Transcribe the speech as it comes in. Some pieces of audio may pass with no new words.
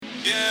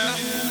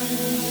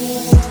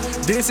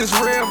This is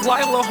real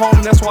life, little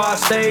home, that's why I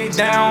stayed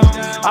down.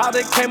 I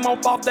done came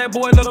up off that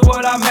boy, look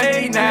what I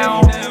made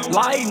now.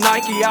 Like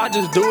Nike, I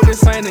just do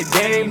this, ain't a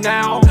game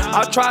now.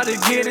 I try to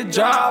get a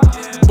job,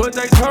 but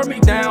they turn me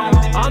down.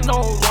 I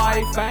know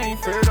life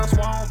ain't fair, that's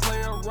why I don't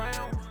play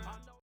around.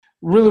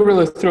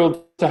 Really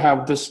thrilled to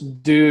have this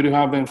dude who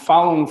I've been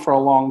following for a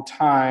long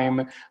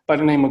time by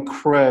the name of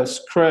Chris.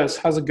 Chris,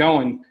 how's it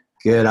going?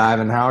 Good,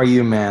 Ivan. How are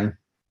you, man?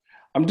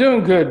 I'm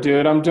doing good,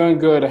 dude. I'm doing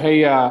good.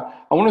 Hey, I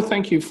want to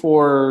thank you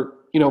for,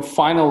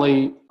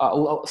 finally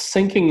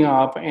syncing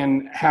up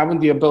and having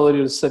the ability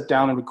to sit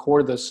down and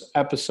record this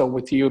episode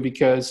with you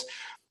because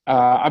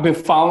I've been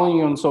following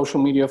you on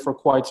social media for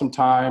quite some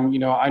time.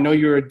 I know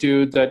you're a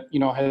dude that,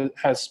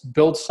 has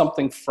built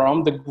something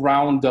from the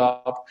ground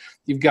up.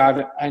 You've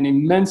got an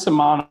immense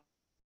amount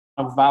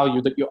of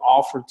value that you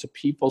offer to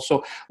people.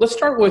 So let's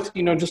start with,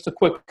 just a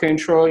quick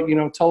intro,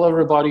 tell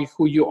everybody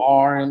who you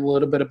are and a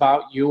little bit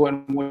about you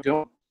and what you're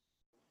doing.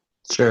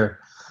 Sure.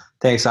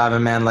 Thanks,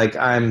 Ivan, man.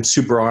 I'm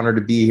super honored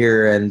to be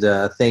here, and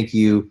thank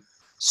you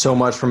so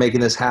much for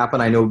making this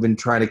happen. I know we've been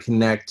trying to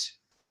connect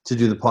to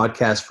do the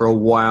podcast for a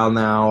while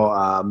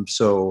now,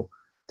 so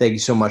thank you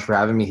so much for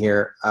having me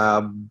here.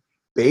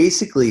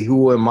 Basically,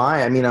 who am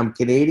I? I mean, I'm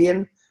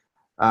Canadian.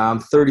 I'm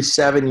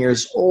 37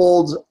 years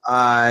old.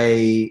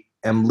 I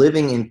am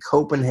living in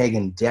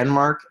Copenhagen,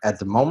 Denmark at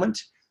the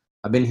moment.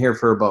 I've been here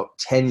for about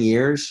 10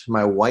 years.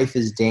 My wife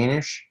is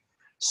Danish,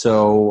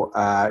 so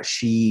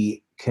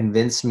she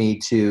convinced me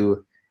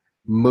to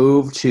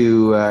move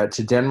to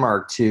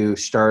Denmark to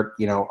start,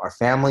 our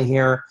family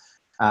here.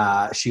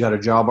 She got a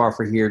job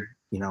offer here,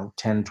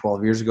 10,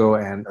 12 years ago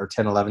or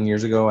 10, 11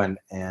 years ago. And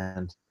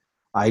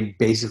I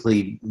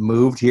basically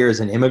moved here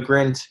as an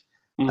immigrant,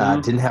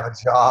 didn't have a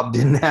job,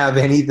 didn't have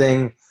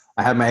anything.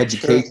 I had my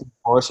education,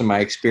 of course, and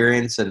my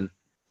experience, and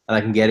I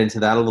can get into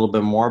that a little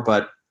bit more.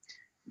 But,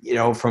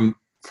 from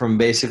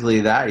basically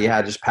that,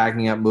 just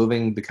packing up,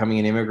 moving, becoming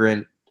an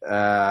immigrant,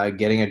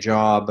 getting a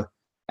job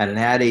at an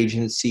ad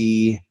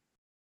agency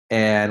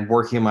and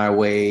working my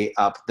way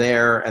up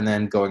there, and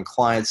then going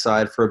client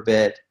side for a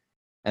bit,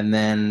 and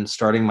then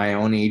starting my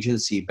own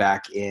agency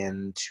back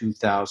in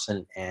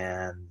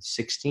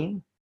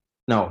 2016.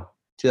 No,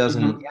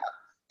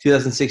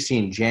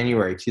 2016,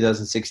 January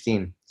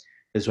 2016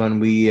 is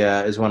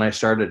when I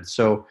started.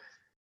 So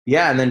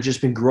and then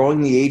just been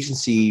growing the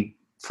agency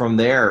from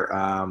there.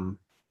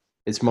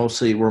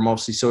 We're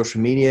mostly social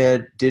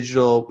media,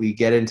 digital. We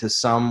get into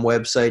some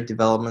website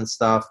development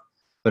stuff,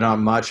 but not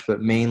much,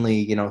 but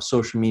mainly,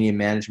 social media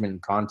management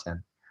and content.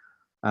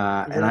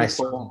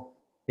 So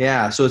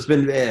it's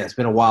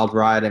been a wild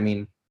ride. I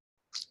mean,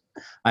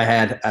 I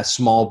had a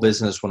small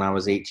business when I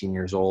was 18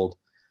 years old,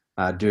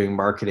 doing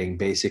marketing,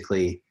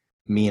 basically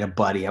me and a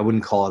buddy. I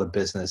wouldn't call it a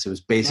business. It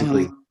was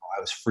basically, I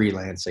was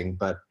freelancing,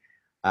 but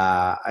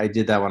I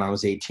did that when I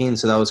was 18.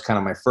 So that was kind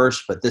of my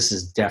first, but this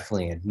is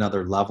definitely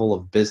another level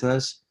of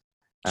business.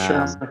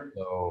 Sure.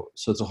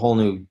 So it's a whole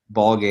new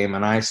ball game.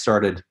 And I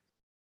started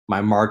my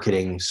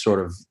marketing sort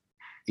of,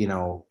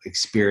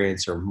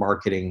 experience or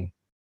marketing,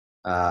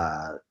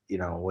 what do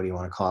you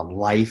want to call it?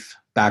 Life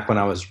back when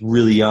I was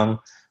really young.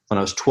 When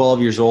I was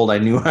 12 years old, I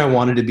knew I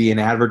wanted to be in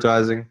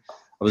advertising.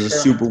 I was a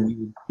super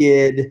weird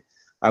kid.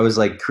 I was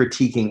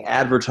critiquing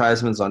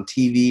advertisements on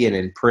TV and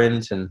in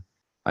print, and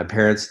my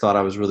parents thought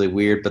I was really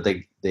weird, but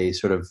they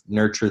sort of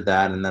nurtured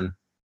that. And then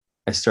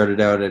I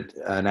started out at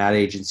an ad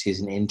agency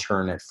as an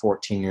intern at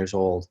 14 years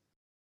old.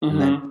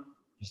 And then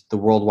the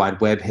World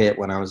Wide Web hit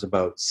when I was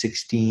about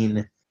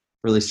 16,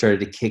 really started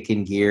to kick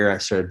in gear. I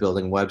started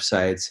building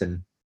websites,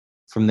 and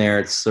from there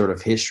it's sort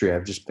of history.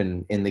 I've just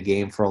been in the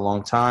game for a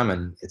long time,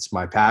 and it's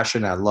my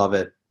passion. I love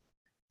it.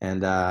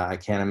 And I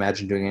can't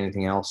imagine doing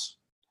anything else.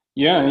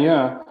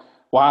 Yeah.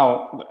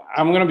 Wow.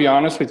 I'm going to be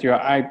honest with you.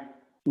 I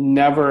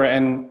never,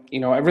 and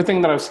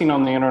everything that I've seen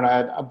on the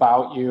internet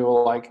about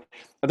you, I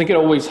think it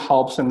always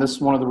helps. And this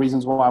is one of the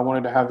reasons why I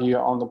wanted to have you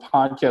on the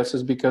podcast,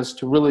 is because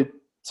to really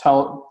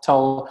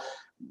tell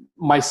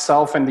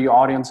myself and the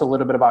audience a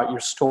little bit about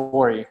your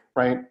story,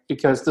 right?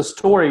 Because the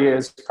story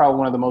is probably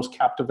one of the most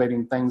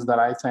captivating things that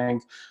I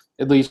think,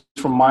 at least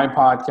from my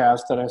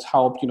podcast, that has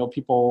helped,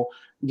 people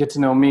get to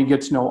know me,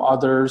 get to know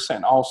others,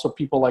 and also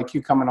people like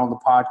you coming on the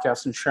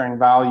podcast and sharing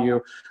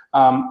value.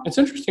 It's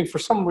interesting, for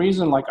some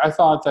reason, I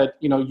thought that,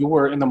 you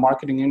were in the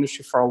marketing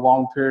industry for a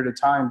long period of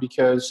time,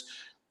 because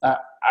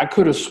I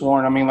could have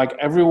sworn,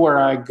 everywhere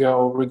I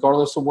go,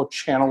 regardless of what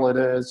channel it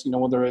is,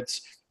 whether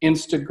it's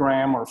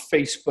Instagram or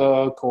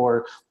Facebook,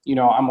 or,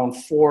 I'm on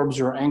Forbes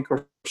or Inc.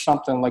 or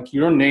something,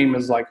 your name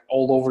is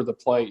all over the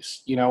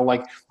place,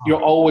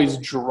 you're always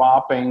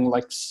dropping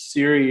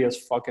serious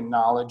fucking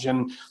knowledge.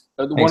 And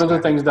one of the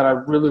things that I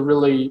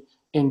really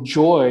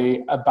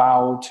enjoy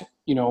about,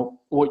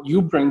 what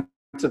you bring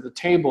to the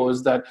table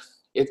is that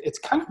it's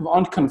kind of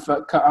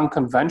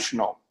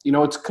unconventional.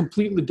 It's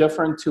completely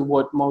different to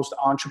what most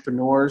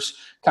entrepreneurs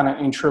kind of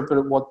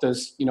interpret what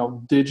this,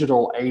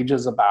 digital age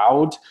is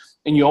about.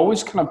 And you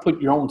always kind of put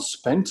your own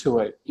spin to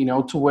it,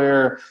 to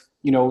where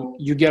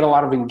you get a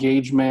lot of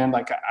engagement.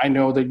 Like I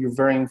know that you're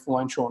very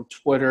influential on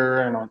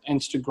Twitter and on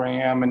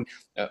Instagram and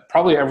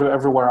probably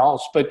everywhere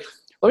else. But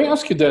let me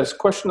ask you this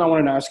question I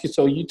wanted to ask you.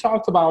 So you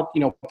talked about,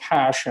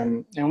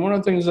 passion. And one of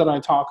the things that I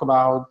talk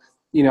about,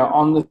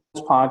 on this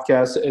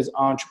podcast is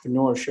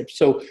entrepreneurship.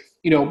 So,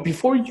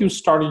 before you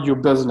started your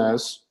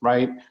business,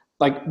 right?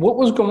 Like what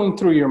was going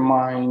through your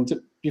mind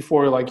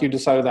before like you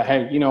decided that,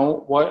 hey, you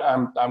know what,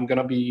 I'm going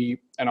to be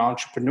an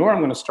entrepreneur. I'm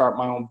going to start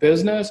my own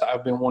business.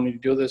 I've been wanting to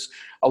do this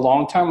a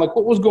long time. Like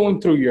what was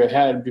going through your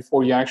head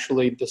before you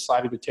actually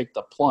decided to take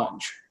the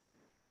plunge?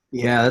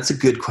 Yeah, that's a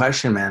good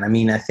question, man. I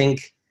mean, I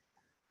think,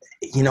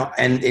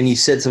 and you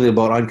said something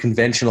about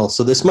unconventional.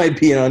 So this might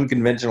be an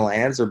unconventional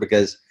answer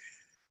because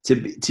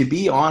to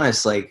be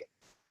honest, like,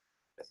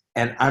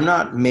 and I'm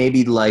not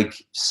maybe like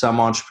some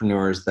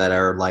entrepreneurs that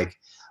are like,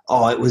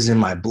 oh, it was in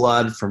my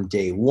blood from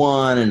day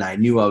one. And I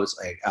knew I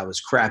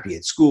was crappy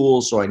at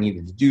school, so I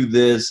needed to do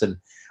this. And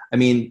I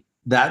mean,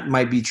 that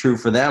might be true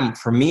for them.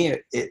 For me,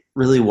 it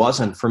really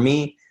wasn't. For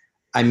me,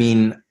 I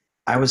mean,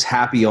 I was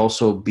happy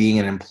also being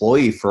an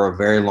employee for a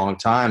very long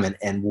time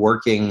and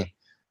working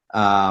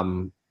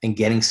and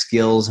getting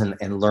skills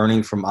and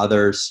learning from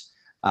others.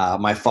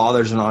 My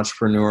father's an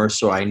entrepreneur,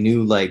 so I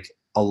knew like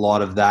a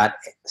lot of that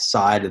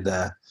side of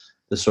the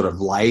sort of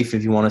life,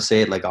 if you want to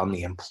say it, like on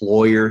the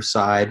employer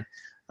side.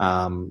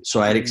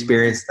 So I had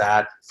experienced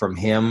that from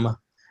him.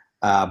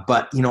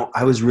 But,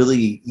 I was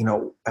really,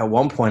 at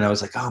one point I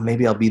was like, oh,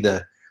 maybe I'll be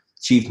the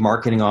chief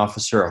marketing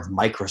officer of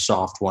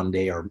Microsoft one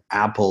day, or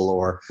Apple,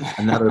 or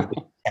another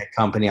big tech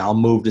company. I'll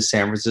move to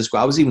San Francisco.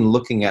 I was even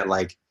looking at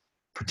like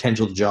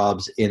potential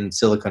jobs in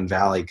Silicon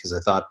Valley because I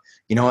thought,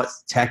 you know what,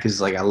 tech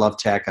is like, I love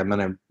tech. I'm going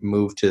to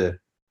move to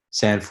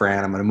San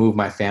Fran. I'm going to move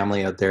my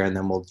family out there and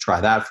then we'll try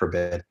that for a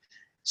bit.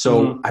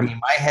 So, I mean,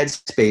 my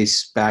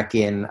headspace back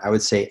in, I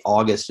would say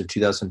August of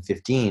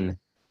 2015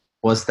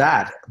 was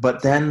that,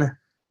 but then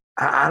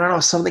I don't know,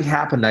 something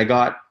happened. I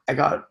got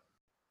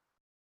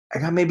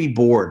maybe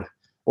bored,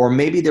 or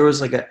maybe there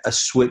was like a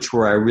switch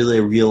where I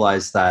really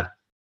realized that,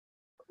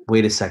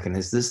 wait a second,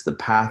 is this the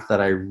path that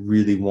I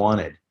really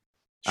wanted?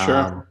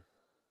 Sure.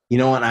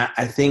 And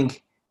I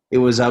think it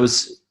was,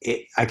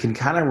 I can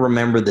kind of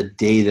remember the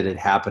day that it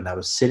happened. I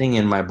was sitting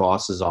in my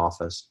boss's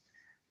office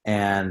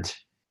and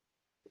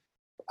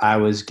I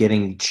was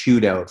getting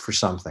chewed out for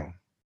something,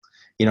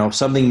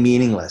 something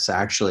meaningless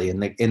actually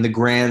in the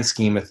grand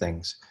scheme of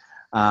things.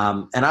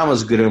 And I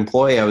was a good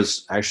employee. I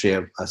was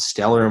actually a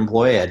stellar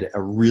employee. I had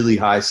a really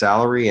high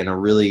salary and a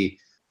really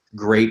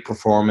great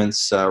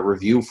performance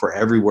review for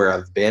everywhere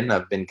I've been.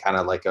 I've been kind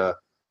of like a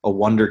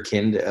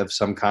wonderkind of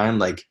some kind.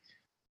 Like,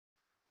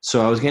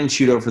 so I was getting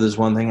chewed out for this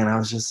one thing and I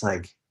was just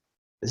like,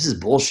 this is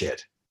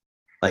bullshit.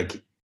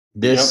 Like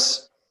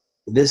this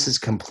is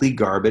complete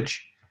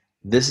garbage.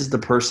 This is the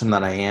person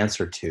that I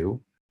answer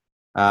to.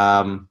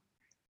 So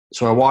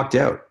I walked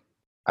out.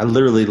 I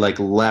literally like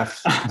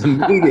left the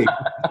meeting.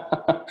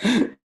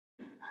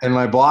 And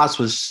my boss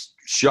was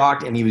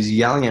shocked and he was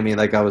yelling at me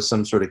like I was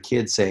some sort of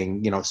kid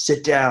saying,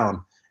 sit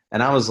down.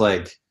 And I was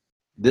like,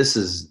 this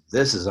is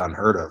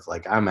unheard of.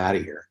 Like, I'm out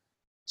of here.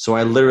 So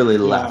I literally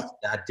left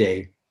that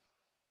day.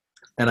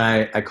 And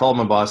I called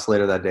my boss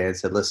later that day and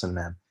said, listen,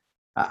 man,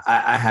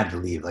 I had to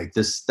leave. Like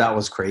that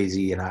was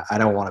crazy. And I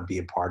don't want to be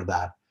a part of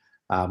that.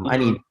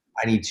 I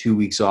need 2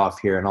 weeks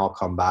off here and I'll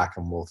come back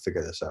and we'll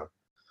figure this out.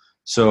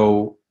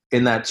 So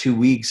in that 2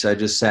 weeks, I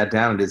just sat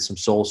down and did some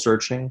soul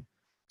searching,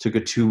 took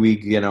a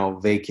 2-week,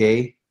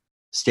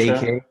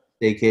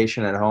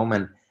 staycation at home.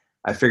 And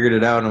I figured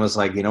it out and was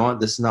like, you know what,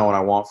 this is not what I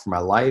want for my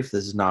life.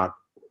 This is not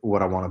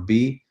what I want to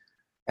be.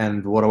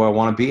 And what do I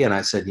want to be? And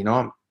I said,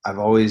 I've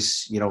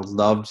always,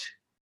 loved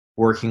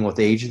working with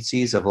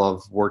agencies. I've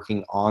loved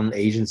working on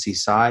agency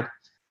side.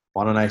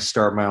 Why don't I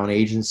start my own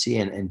agency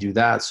and do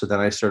that? So then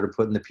I started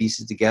putting the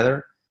pieces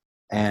together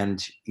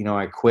and,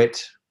 I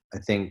quit, I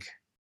think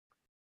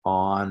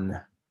on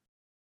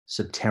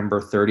September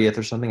 30th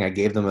or something. I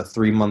gave them a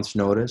 3 months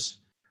notice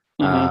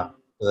so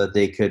that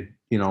they could,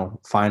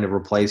 find a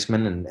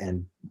replacement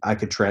and I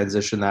could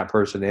transition that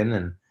person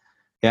in.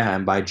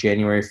 And by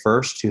January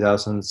 1st,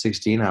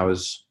 2016, I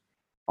was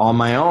on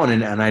my own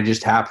and I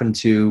just happened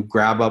to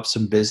grab up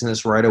some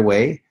business right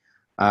away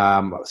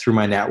through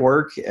my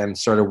network and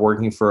started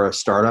working for a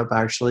startup,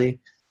 actually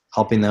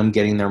helping them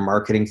getting their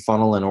marketing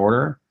funnel in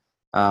order.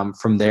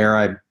 From there,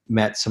 I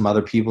met some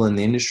other people in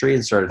the industry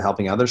and started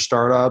helping other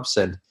startups.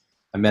 And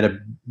I met a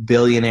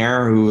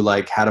billionaire who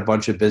had a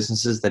bunch of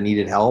businesses that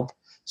needed help.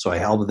 So I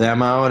helped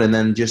them out. And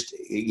then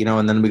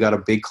and then we got a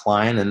big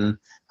client and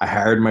I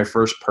hired my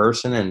first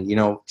person and,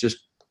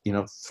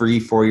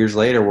 3-4 years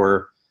later,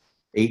 we're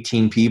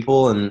 18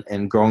 people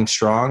and growing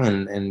strong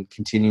and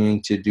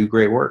continuing to do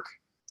great work.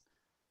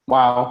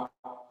 Wow.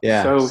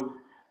 Yeah. So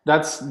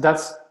that's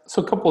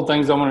so a couple of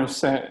things I want to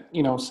say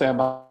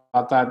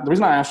about that. The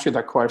reason I asked you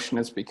that question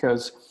is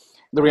because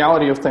the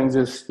reality of things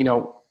is,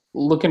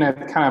 looking at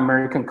kind of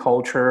American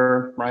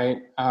culture, right,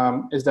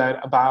 is that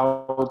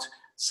about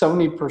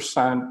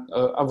 70%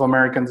 of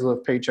Americans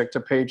live paycheck to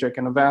paycheck,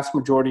 and a vast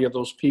majority of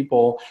those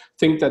people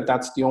think that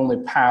that's the only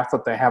path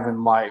that they have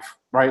in life,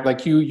 right?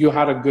 Like you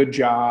had a good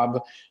job,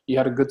 you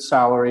had a good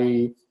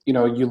salary, you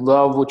know, you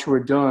love what you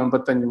were doing,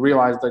 but then you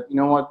realize that, you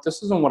know what,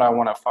 this isn't what I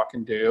want to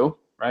fucking do,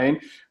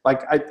 right?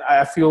 Like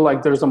I feel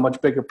like there's a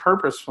much bigger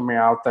purpose for me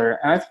out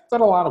there. And I think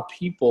that a lot of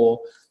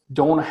people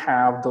don't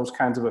have those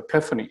kinds of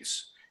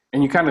epiphanies.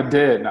 And you kind of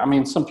did. I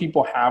mean, some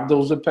people have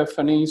those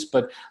epiphanies,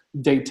 but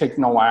they take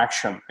no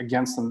action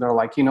against them. They're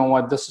like, you know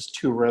what, this is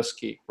too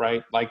risky,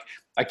 right? Like,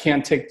 I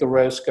can't take the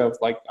risk of,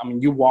 like, I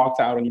mean, you walked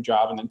out on your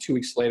job and then 2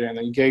 weeks later, and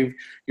then you gave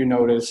your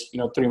notice, you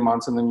know, 3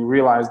 months, and then you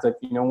realize that,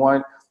 you know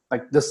what,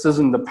 like, this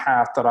isn't the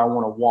path that I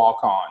want to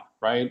walk on,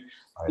 right?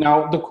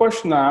 Now, the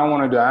question that I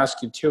wanted to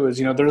ask you too is,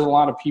 you know, there's a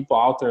lot of people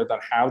out there that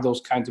have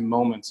those kinds of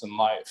moments in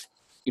life.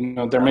 You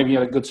know, they're maybe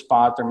at a good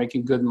spot, they're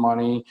making good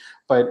money,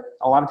 but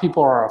a lot of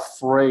people are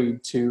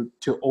afraid to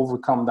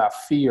overcome that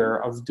fear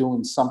of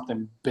doing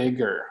something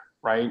bigger,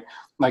 right?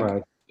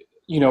 Like,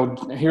 you know,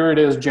 here it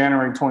is,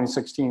 January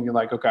 2016, you're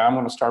like, okay, I'm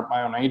going to start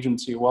my own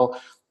agency.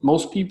 Well,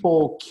 most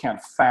people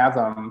can't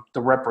fathom the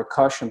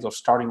repercussions of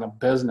starting a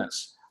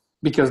business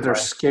because they're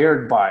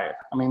scared by it.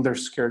 I mean, they're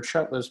scared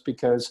shitless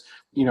because,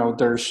 you know,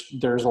 there's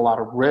a lot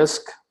of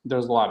risk,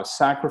 there's a lot of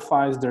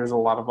sacrifice, there's a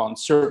lot of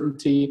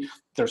uncertainty,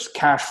 there's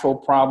cash flow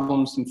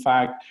problems. In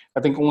fact,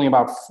 I think only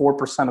about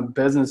 4% of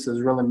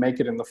businesses really make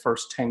it in the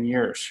first 10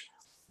 years.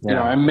 You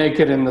know, and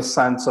make it in the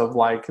sense of,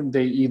 like,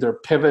 they either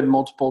pivot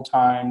multiple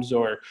times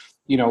or,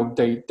 you know,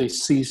 they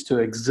cease to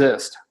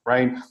exist,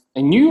 right?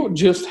 And you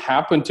just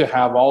happen to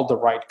have all the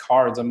right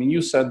cards. I mean,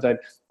 you said that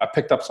I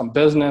picked up some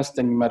business,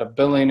 then you met a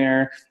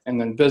billionaire, and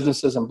then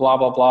businesses and blah,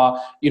 blah,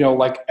 blah. You know,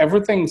 like,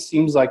 everything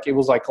seems like it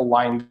was like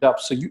lined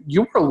up. So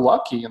you were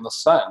lucky in the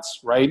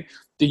sense, right?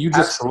 Did you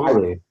just...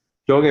 Absolutely.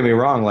 Don't get me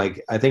wrong.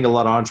 Like, I think a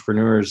lot of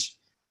entrepreneurs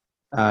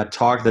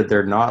talk that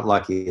they're not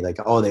lucky. Like,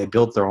 oh, they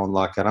built their own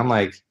luck. And I'm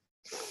like,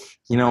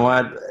 you know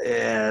what?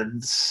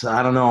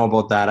 I don't know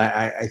about that.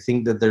 I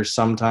think that there's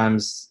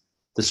sometimes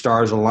the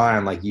stars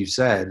align, like you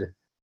said,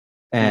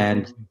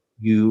 and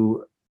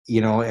you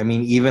know, I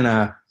mean, even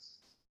a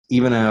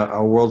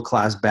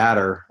world-class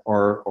batter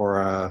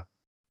or a,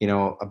 you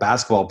know, a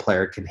basketball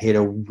player can hit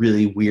a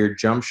really weird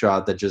jump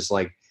shot that just,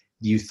 like,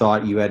 you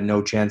thought you had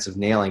no chance of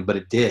nailing, but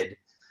it did.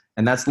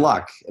 And that's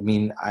luck. I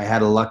mean, I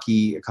had a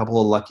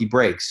couple of lucky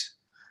breaks.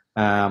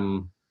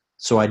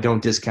 So I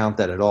don't discount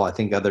that at all. I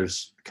think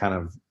others kind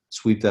of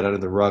sweep that under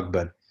the rug,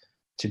 but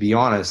to be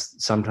honest,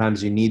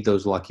 sometimes you need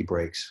those lucky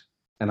breaks,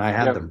 and I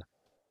had them.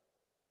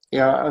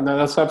 Yeah, and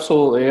that's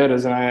absolutely it.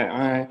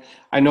 And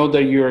I know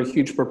that you're a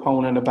huge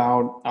proponent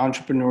about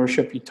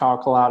entrepreneurship. You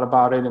talk a lot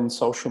about it in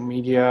social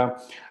media.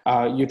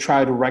 You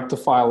try to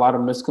rectify a lot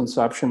of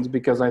misconceptions,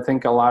 because I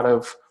think a lot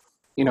of,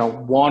 you know,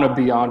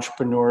 wannabe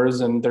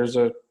entrepreneurs, and there's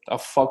a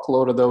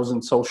fuckload of those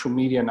in social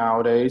media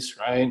nowadays,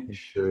 right?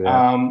 Sure,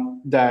 yeah.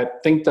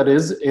 That think that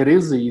it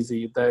is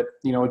easy, that,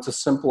 you know, it's as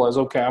simple as,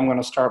 okay, I'm going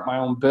to start my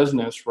own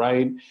business,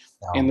 right?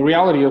 No. And the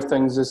reality of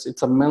things is,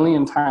 it's a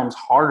million times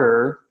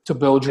harder to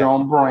build your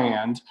own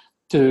brand,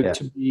 to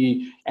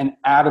be an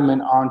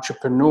adamant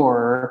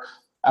entrepreneur,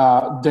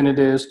 than it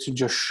is to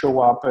just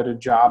show up at a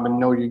job and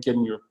know you're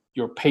getting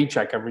your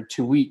paycheck every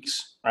 2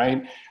 weeks,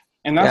 right?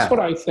 And that's what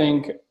I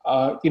think,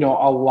 you know,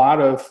 a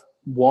lot of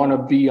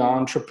wannabe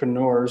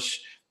entrepreneurs,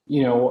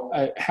 you know,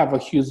 have a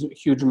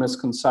huge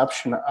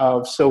misconception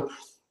of. So,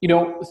 you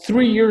know,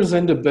 3 years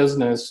into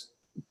business,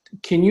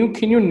 can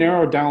you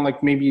narrow down,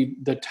 like, maybe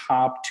the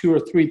top 2 or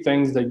 3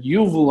 things that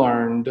you've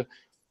learned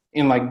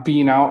in, like,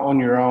 being out on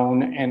your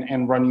own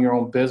and running your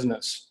own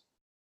business?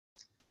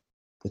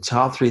 The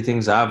top 3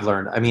 things I've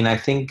learned. I mean, I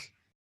think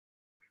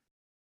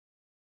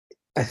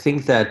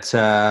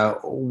that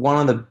one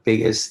of the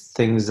biggest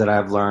things that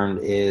I've learned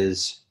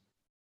is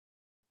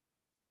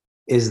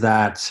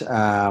that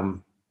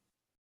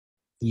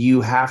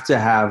you have to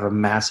have a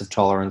massive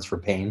tolerance for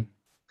pain.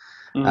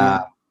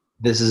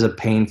 This is a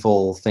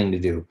painful thing to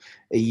do.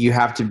 You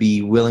have to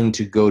be willing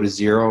to go to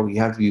zero. You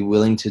have to be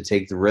willing to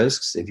take the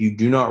risks. If you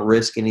do not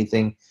risk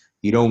anything,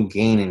 you don't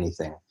gain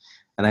anything.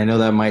 And I know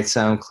that might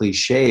sound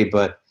cliche,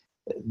 but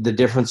the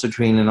difference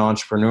between an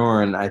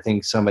entrepreneur and I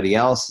think somebody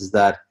else is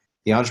that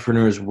the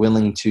entrepreneur is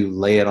willing to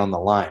lay it on the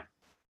line.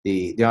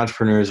 The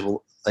entrepreneur is,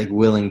 like,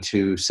 willing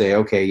to say,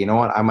 okay, you know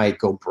what? I might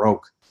go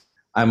broke.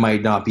 I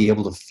might not be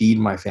able to feed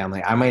my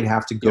family. I might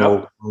have to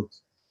go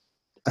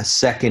a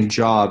second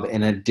job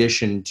in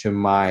addition to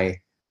my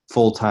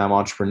full-time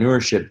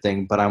entrepreneurship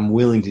thing, but I'm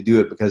willing to do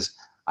it because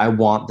I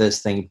want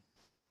this thing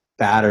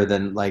badder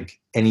than, like,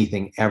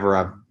 anything ever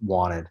I've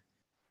wanted.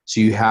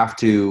 So you have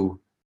to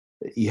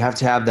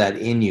have that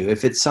in you.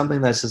 If it's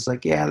something that's just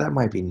like, yeah, that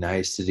might be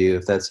nice to do,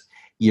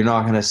 you're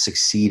not going to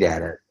succeed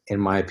at it, in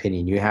my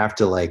opinion. You have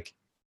to, like,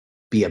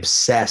 be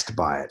obsessed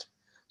by it.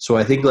 So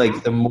I think,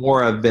 like, the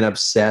more I've been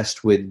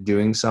obsessed with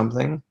doing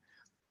something,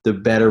 the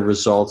better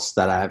results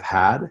that I've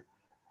had.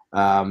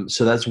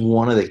 So that's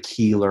one of the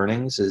key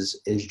learnings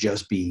is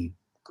just be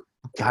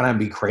gotta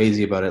be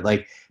crazy about it.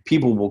 Like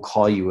people will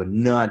call you a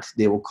nut.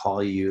 They will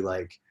call you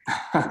like,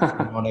 you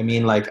know what I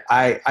mean? Like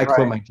I quit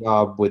Right. my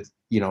job with,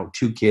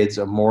 2 kids,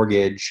 a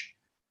mortgage.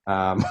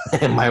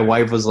 And my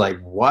wife was like,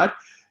 what?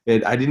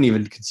 I didn't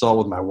even consult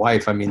with my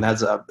wife. I mean,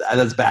 that's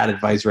bad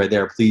advice right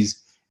there.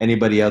 Please,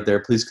 anybody out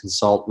there, please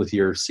consult with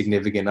your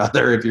significant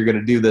other if you're going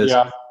to do this.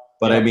 Yeah.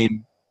 But I Yeah.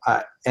 mean,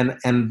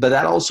 but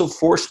that also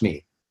forced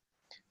me.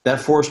 That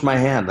forced my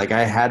hand. Like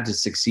I had to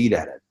succeed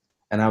at it,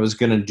 and I was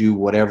going to do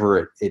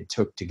whatever it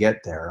took to get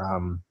there.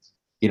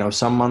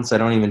 Some months I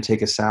don't even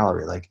take a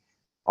salary. Like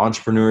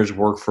entrepreneurs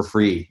work for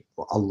free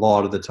a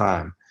lot of the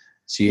time,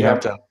 so you have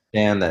Yeah. to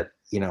understand that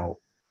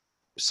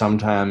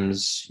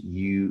sometimes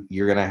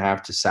you're going to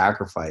have to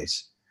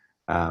sacrifice.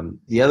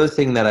 The other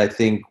thing that I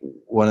think,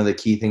 one of the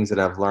key things that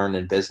I've learned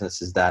in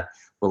business is that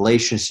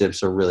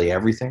relationships are really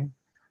everything.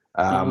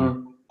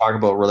 Hmm. Talk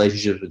about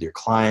relationships with your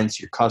clients,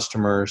 your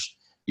customers,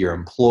 your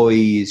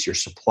employees, your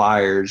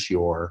suppliers,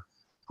 your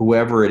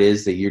whoever it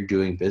is that you're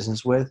doing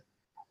business with.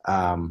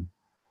 Um,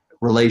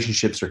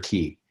 Relationships are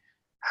key.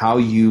 How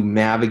you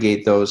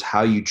navigate those,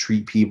 how you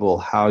treat people,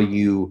 how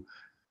you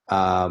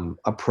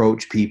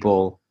approach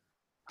people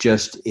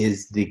just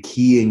is the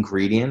key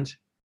ingredient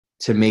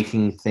to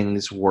making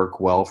things work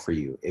well for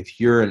you. If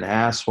you're an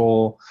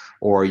asshole,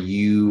 or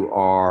you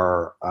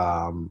are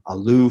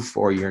aloof,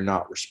 or you're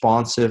not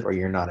responsive, or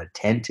you're not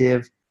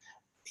attentive,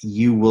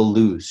 you will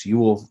lose. You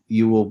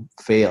will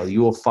fail.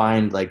 You will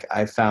find, like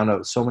I found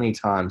out so many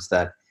times,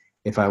 that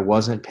if I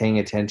wasn't paying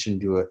attention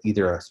to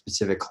either a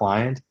specific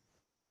client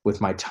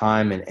with my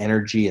time and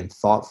energy and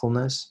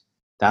thoughtfulness,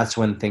 that's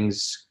when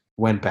things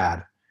went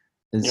bad.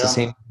 And it's the Yeah.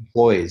 same with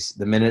employees.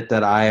 The minute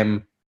that I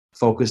am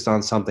focused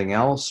on something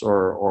else,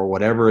 or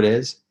whatever it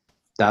is,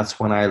 that's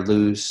when I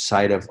lose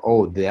sight of,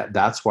 oh,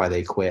 that's why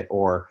they quit,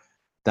 or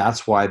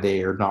that's why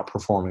they are not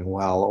performing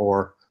well,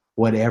 or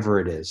whatever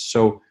it is.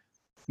 So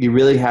you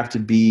really have to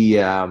be,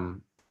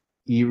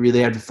 you really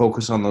have to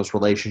focus on those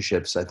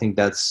relationships. I think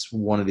that's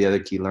one of the other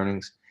key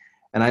learnings.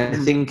 And I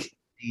Hmm. think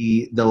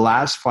the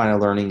last final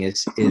learning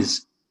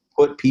is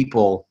put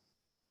people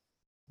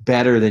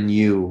better than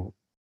you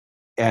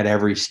at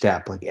every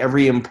step, like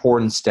every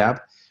important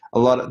step. A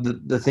lot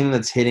of the thing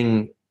that's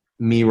hitting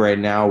me right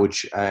now,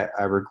 which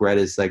I regret,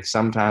 is like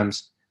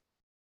sometimes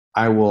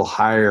I will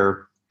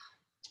hire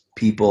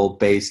people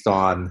based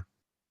on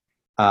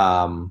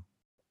um,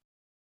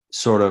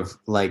 sort of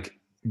like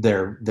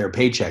their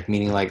paycheck,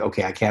 meaning like,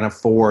 okay, I can't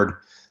afford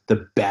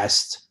the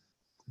best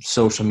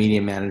social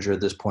media manager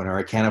at this point, or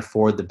I can't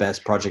afford the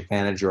best project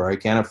manager, or I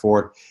can't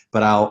afford,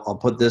 but I'll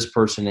put this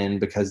person in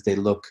because they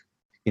look,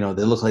 they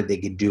look like they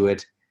could do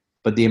it.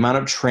 But the amount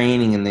of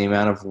training and the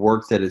amount of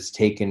work that it's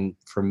taken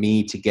for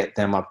me to get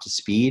them up to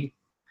speed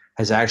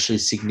has actually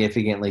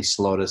significantly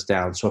slowed us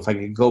down. So if I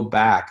could go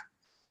back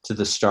to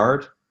the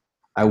start,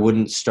 I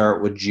wouldn't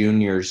start with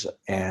juniors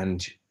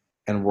and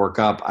work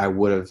up. I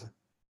would have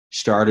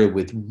started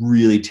with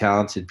really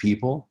talented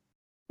people,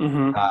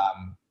 Hmm.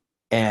 um,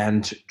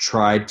 and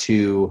tried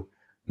to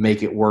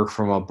make it work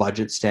from a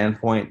budget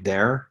standpoint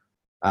there.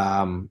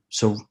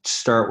 So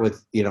start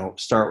with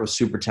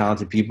super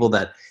talented people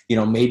that,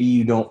 maybe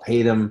you don't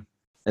pay them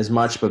as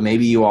much, but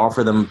maybe you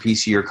offer them a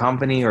piece of your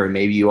company, or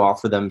maybe you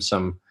offer them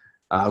some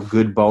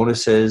good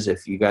bonuses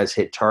if you guys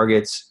hit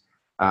targets.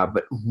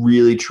 But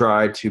really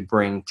try to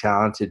bring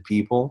talented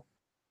people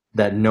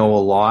that know a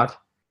lot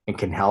and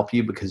can help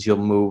you, because you'll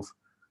move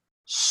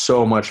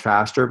so much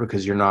faster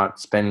because you're not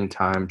spending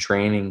time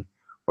training,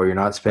 or you're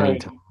not spending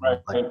Right. time like,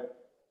 Right.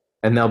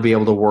 and they'll be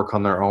able to work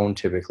on their own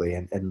typically,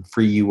 and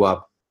free you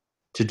up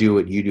to do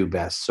what you do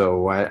best.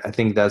 So I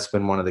think that's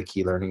been one of the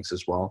key learnings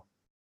as well.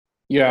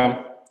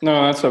 Yeah,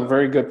 no, that's a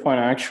very good point,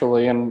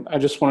 actually. And I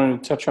just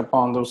wanted to touch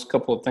upon those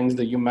couple of things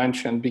that you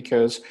mentioned,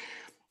 because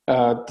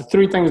the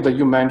three things that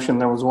you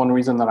mentioned, there was one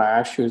reason that I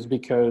asked you, is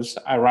because,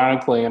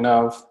 ironically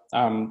enough,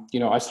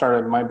 I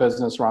started my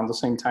business around the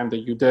same time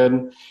that you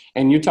did.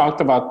 And you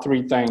talked about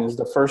three things.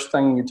 The first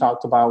thing you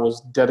talked about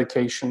was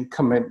dedication,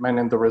 commitment,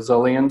 and the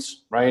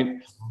resilience, right?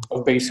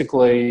 Of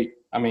basically,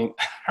 I mean,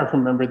 I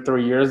remember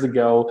 3 years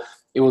ago,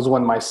 it was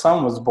when my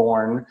son was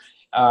born.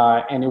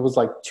 And it was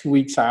like 2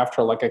 weeks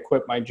after, like I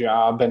quit my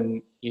job,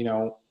 and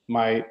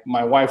my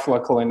wife,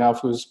 luckily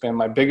enough, who's been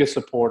my biggest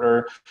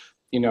supporter,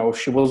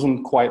 she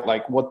wasn't quite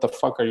like, what the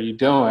fuck are you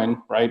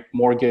doing, right?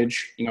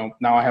 Mortgage,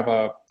 now I have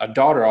a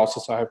daughter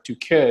also, so I have two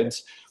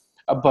kids.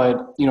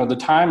 But the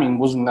timing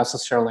wasn't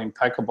necessarily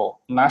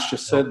impeccable, and that's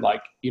just No, it.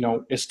 Like,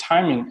 is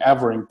timing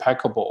ever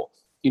impeccable?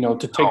 To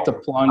take the no,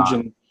 plunge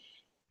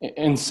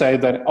and say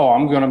that, oh,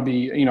 I'm going to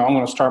be, I'm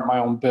going to start my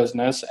own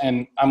business,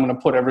 and I'm going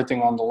to put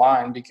everything on the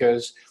line,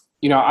 because,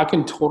 I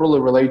can totally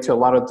relate to a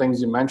lot of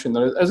things you mentioned.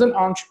 That as an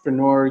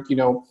entrepreneur,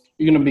 you're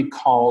going to be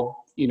called,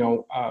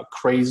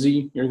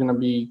 crazy. You're going to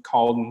be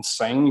called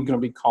insane. You're going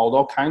to be called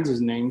all kinds of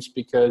names,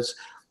 because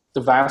the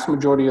vast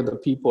majority of the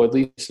people, at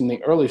least in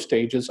the early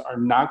stages, are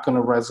not going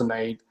to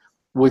resonate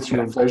with yeah,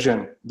 your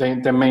vision. They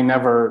may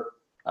never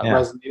yeah,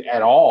 resonate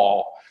at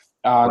all.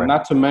 right,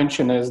 Not to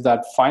mention is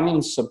that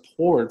finding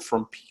support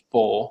from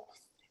people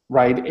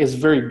right, is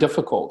very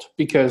difficult,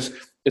 because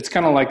it's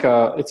kind of like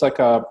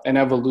an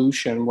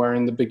evolution where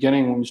in the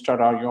beginning, when you start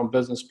out your own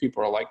business,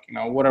 people are like,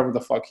 whatever the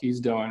fuck he's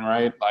doing,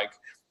 right? Like,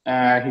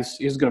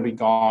 he's going to be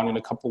gone in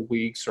a couple of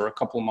weeks or a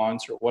couple of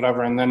months or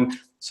whatever. And then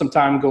some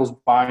time goes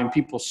by and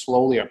people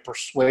slowly are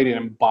persuaded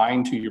and buy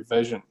into your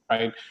vision,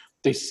 right?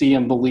 They see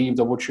and believe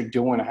that what you're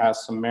doing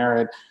has some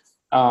merit.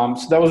 So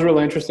that was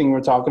really interesting. We're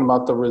talking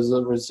about the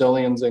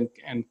resilience and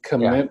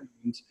commitment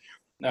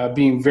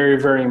being very,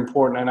 very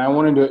important. And I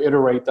wanted to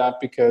iterate that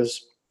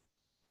because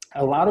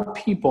a lot of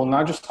people,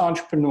 not just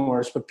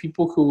entrepreneurs, but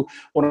people who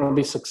want to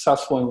be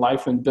successful in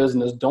life and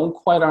business, don't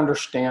quite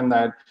understand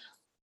that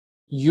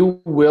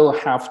you will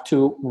have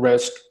to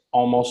risk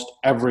almost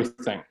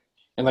everything.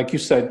 And like you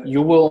said,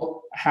 you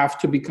will have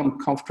to become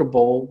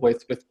comfortable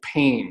with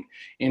pain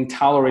and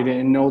tolerate it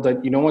and know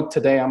that,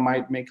 today I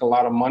might make a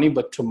lot of money,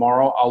 but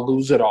tomorrow I'll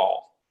lose it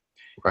all.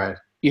 Right.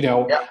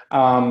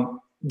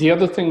 The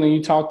other thing that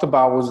you talked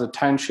about was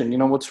attention.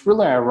 What's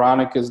really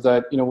ironic is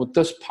that, with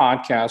this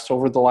podcast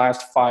over the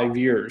last 5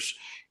 years,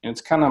 and it's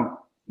kind of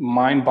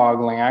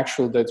mind-boggling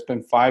actually that it's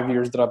been 5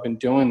 years that I've been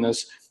doing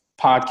this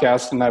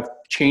podcast, and I've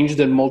changed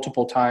it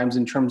multiple times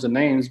in terms of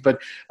names,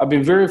 but I've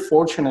been very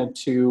fortunate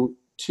to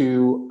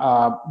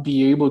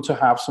be able to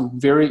have some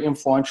very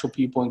influential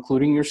people,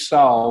 including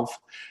yourself,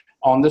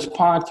 on this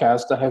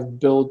podcast that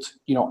have built,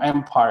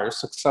 empires,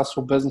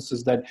 successful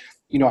businesses that,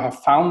 have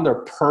found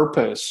their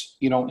purpose,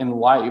 in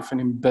life and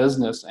in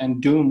business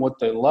and doing what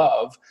they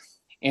love.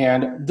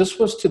 And this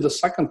was to the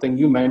second thing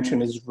you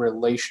mentioned is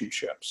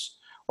relationships.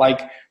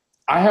 Like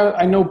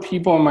I know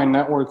people in my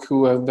network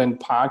who have been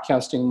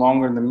podcasting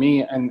longer than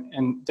me,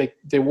 and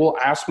they will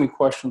ask me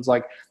questions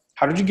like,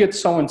 how did you get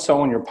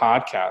so-and-so on your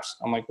podcast?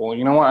 I'm like, well,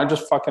 you know what? I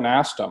just fucking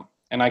asked them.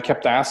 And I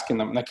kept asking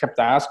them, and I kept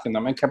asking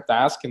them, and kept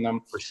asking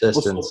them.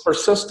 Persistence.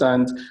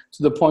 Persistent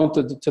to the point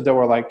that they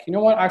were like, you know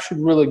what? I should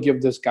really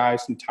give this guy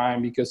some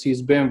time because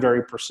he's been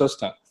very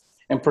persistent.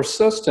 And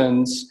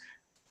persistence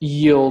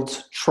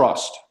yields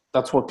trust.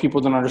 That's what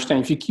people don't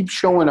understand. If you keep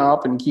showing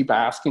up and keep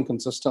asking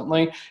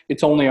consistently,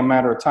 it's only a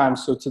matter of time.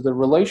 So to the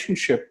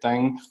relationship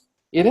thing,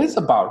 it is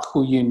about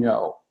who you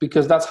know,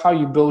 because that's how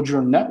you build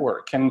your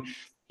network. And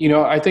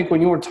I think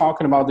when you were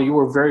talking about that, you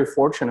were very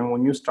fortunate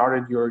when you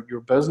started your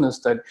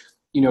business that,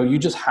 you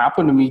just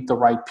happen to meet the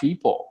right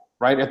people,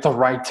 right, at the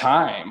right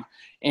time.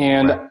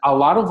 And right. A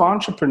lot of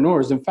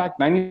entrepreneurs, in fact,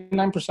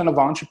 99% of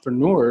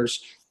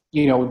entrepreneurs,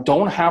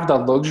 don't have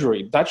that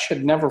luxury. That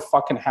shit never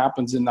fucking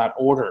happens in that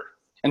order.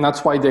 And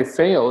that's why they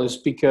fail, is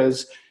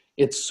because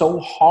it's so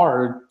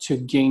hard to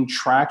gain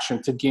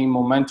traction, to gain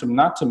momentum,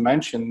 not to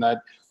mention that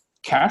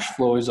cash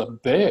flow is a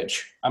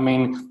bitch. I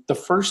mean, the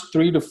first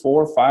 3 to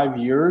 4 or 5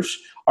 years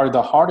are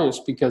the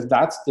hardest because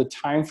that's the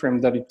time frame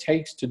that it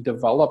takes to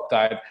develop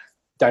that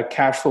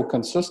cash flow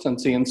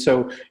consistency. And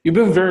so you've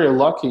been very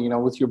lucky,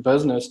 with your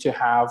business to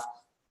have,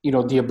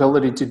 the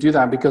ability to do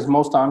that, because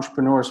most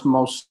entrepreneurs,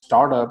 most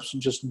startups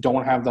just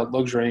don't have that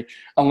luxury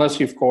unless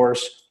you, of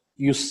course,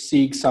 you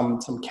seek some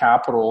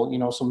capital,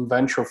 some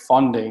venture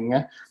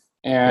funding,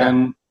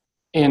 and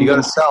you got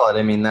to sell it.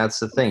 I mean,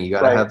 that's the thing. You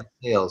got to right. have the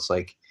sales.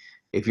 Like,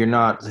 if you're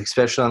not,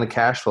 especially on the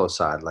cash flow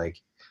side,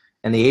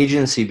 and the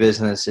agency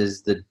business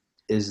is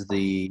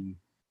the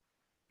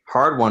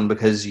hard one,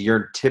 because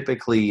you're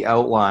typically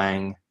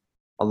outlying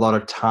a lot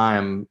of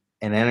time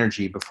and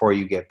energy before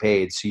you get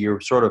paid. So you're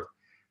sort of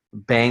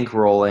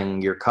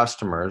bankrolling your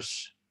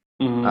customers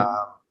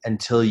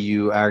until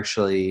you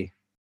actually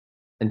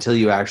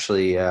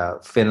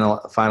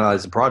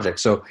finalize the project.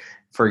 So,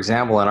 for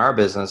example, in our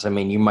business, I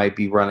mean, you might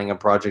be running a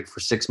project for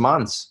 6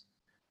 months,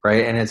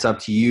 right? And it's up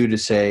to you to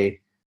say,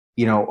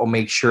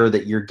 make sure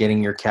that you're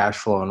getting your cash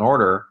flow in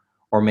order,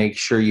 or make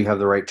sure you have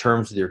the right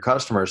terms with your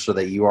customers so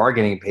that you are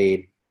getting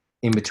paid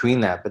in between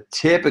that. But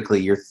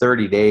typically you're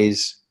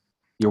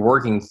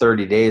working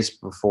 30 days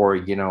before,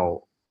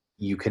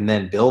 you can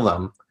then bill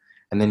them,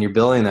 and then you're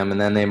billing them, and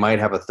then they might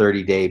have a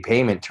 30-day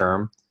payment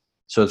term.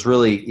 So it's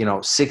really,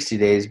 60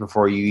 days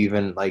before you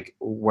even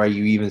where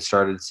you even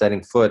started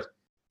setting foot,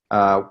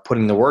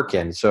 putting the work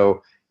in.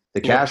 So the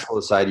cash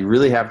flow side, you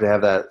really have to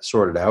have that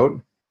sorted out.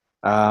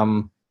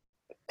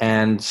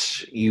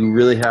 And you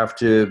really have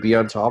to be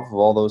on top of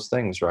all those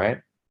things, right?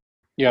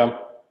 Yeah,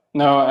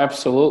 no,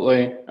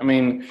 absolutely. I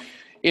mean,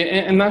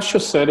 and that's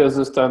just it, is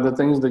that the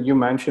things that you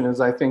mentioned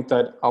is, I think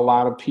that a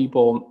lot of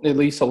people, at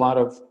least a lot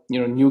of,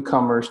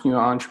 newcomers, new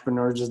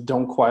entrepreneurs, just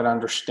don't quite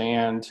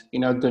understand,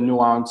 the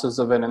nuances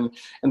of it. And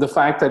the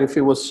fact that if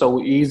it was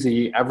so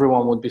easy,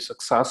 everyone would be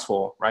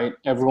successful, right?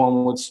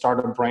 Everyone would start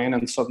a brand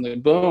and suddenly,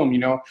 boom,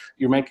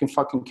 you're making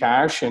fucking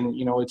cash, and,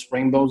 it's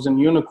rainbows and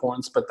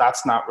unicorns, but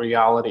that's not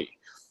reality.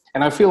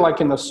 And I feel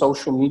like in the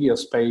social media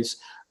space,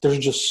 there's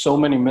just so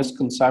many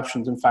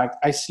misconceptions. In fact,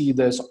 I see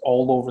this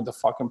all over the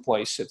fucking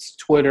place. It's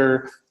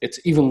Twitter, it's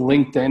even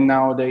LinkedIn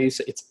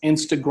nowadays, it's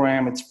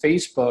Instagram, it's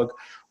Facebook,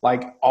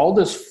 like all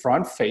this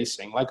front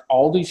facing, like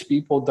all these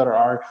people that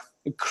are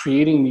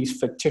creating these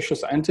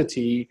fictitious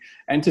entities.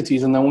 And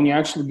then when you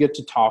actually get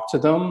to talk to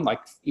them,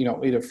 like,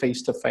 either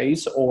face to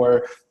face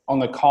or, on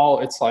the call,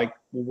 it's like,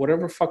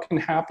 whatever fucking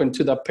happened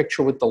to that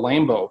picture with the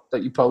Lambo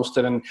that you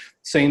posted and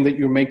saying that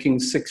you're making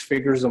 6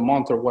 figures a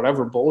month or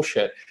whatever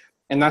bullshit.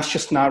 And that's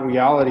just not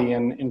reality.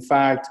 And in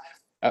fact,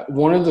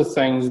 one of the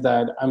things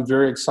that I'm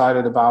very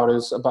excited about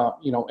is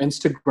about,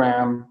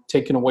 Instagram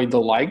taking away the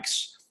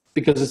likes,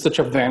 because it's such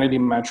a vanity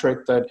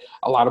metric that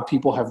a lot of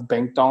people have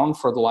banked on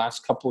for the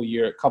last couple of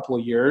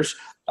years.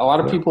 A lot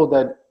of people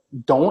that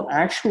don't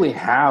actually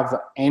have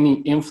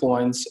any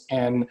influence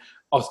and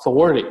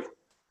authority,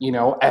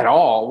 at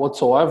all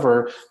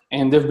whatsoever.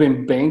 And they've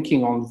been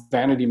banking on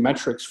vanity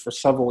metrics for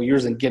several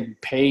years and getting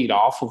paid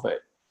off of it.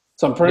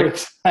 So I'm pretty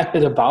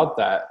excited about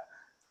that.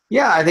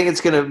 Yeah, I think it's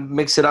going to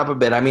mix it up a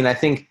bit. I mean, I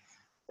think,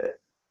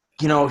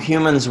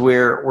 humans,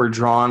 we're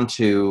drawn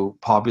to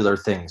popular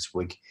things.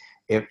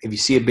 If you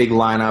see a big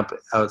lineup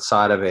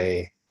outside of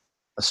a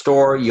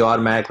store, you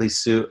automatically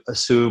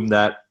assume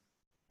that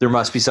there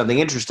must be something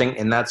interesting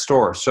in that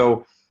store.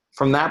 So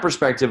from that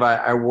perspective,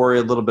 I worry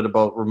a little bit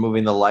about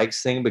removing the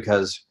likes thing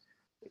because,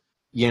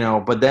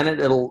 but then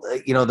it'll,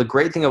 the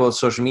great thing about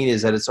social media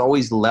is that it's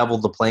always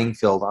leveled the playing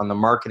field on the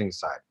marketing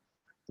side.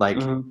 Like,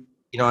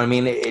 you know what I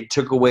mean? It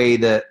took away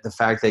the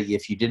fact that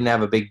if you didn't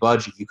have a big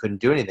budget, you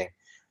couldn't do anything.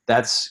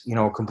 That's,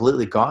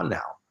 completely gone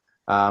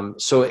now.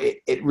 So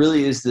it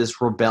really is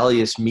this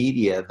rebellious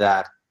media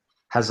that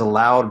has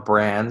allowed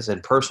brands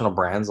and personal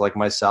brands like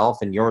myself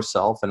and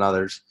yourself and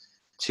others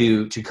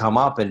to come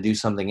up and do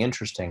something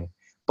interesting.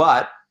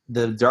 But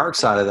the dark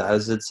side of that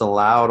is it's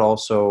allowed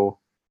also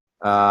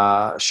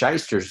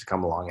shysters to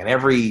come along, and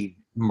every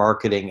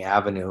marketing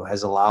avenue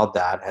has allowed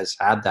that, has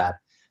had that.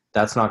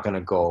 That's not going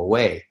to go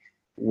away.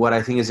 What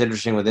I think is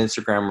interesting with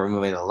Instagram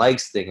removing the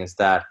likes thing is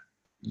that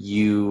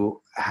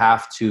you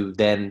have to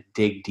then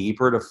dig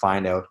deeper to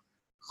find out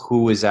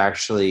who is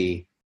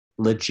actually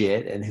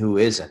legit and who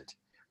isn't,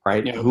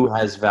 right? Yeah. Who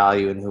has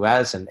value and who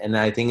hasn't. And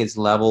I think it's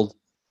leveled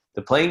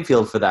the playing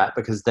field for that,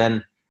 because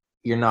then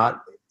you're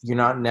not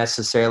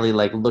necessarily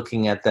like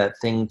looking at that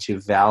thing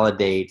to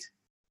validate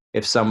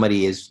if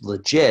somebody is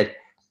legit.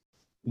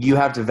 You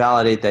have to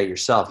validate that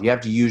yourself. You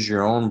have to use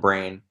your own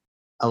brain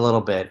a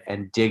little bit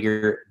and dig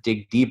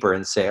deeper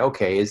and say,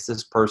 okay, is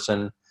this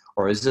person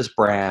or is this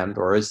brand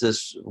or is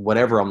this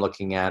whatever I'm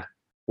looking at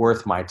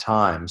worth my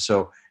time?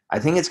 So I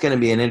think it's going to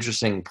be an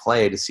interesting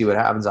play to see what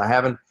happens. I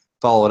haven't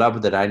followed up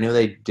with it. I knew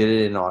they did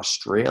it in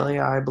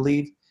Australia, I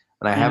believe,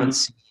 and I haven't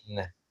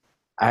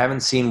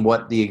seen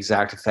what the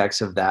exact effects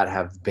of that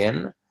have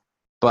been.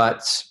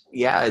 But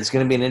yeah, it's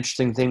going to be an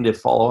interesting thing to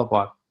follow up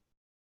on.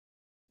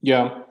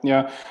 Yeah.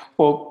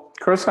 Well,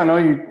 Chris, I know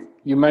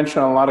you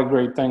mentioned a lot of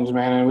great things,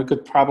 man, and we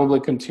could probably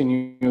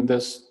continue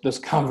this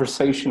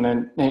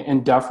conversation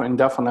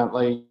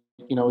indefinitely.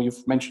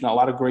 You've mentioned a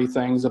lot of great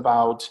things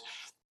about,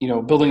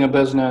 building a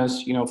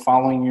business,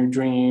 following your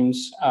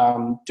dreams,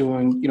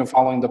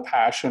 following the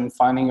passion,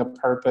 finding a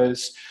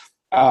purpose,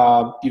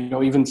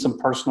 even some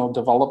personal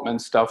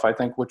development stuff, I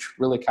think, which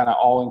really kind of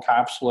all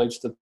encapsulates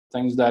the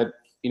things that,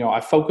 I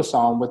focus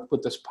on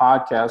with this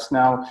podcast.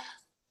 Now,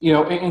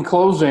 in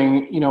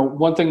closing,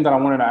 one thing that I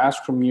wanted to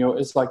ask from you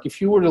is, like, if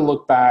you were to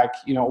look back,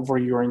 over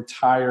your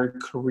entire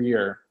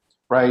career,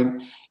 right,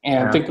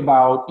 and think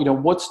about,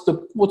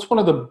 what's one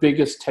of the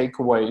biggest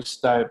takeaways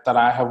that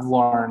I have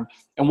learned,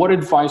 and what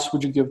advice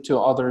would you give to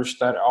others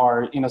that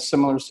are in a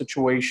similar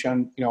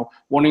situation,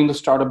 wanting to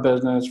start a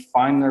business,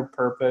 find their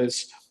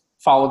purpose,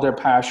 follow their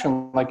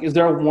passion? Like, is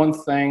there one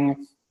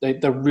thing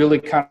that really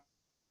kind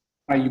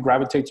of you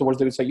gravitate towards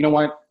that you say, you know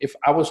what, if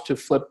I was to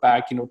flip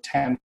back,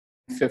 10,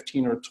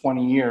 15 or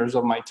 20 years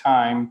of my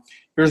time,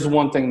 here's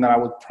one thing that I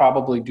would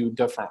probably do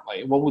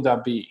differently? What would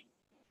that be?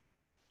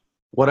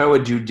 What I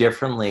would do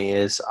differently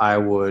is I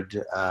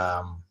would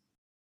have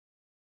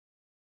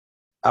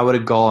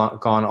gone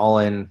all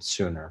in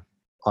sooner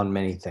on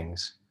many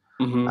things.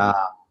 Mm-hmm.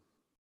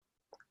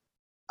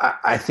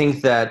 I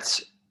think that,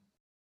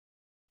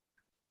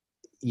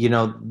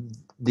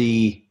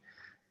 the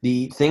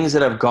things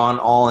that have gone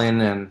all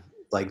in, and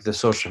like the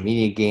social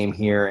media game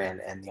here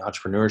and the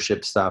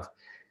entrepreneurship stuff,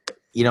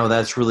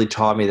 that's really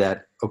taught me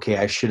that, okay,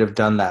 I should have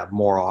done that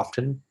more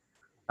often.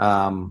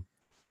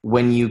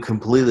 When you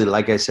completely,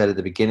 like I said at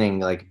the beginning,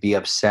 like be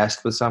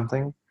obsessed with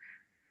something,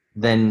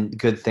 then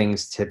good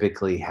things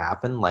typically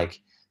happen.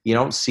 Like you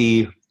don't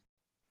see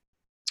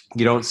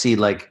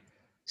like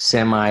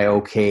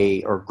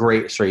semi-okay or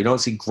great, sorry, you don't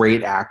see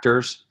great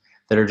actors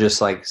that are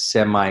just like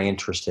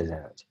semi-interested in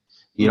it.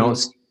 You don't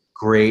see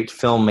great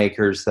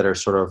filmmakers that are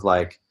sort of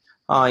like,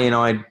 oh,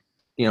 I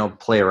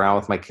play around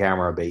with my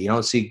camera a bit. You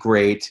don't see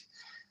great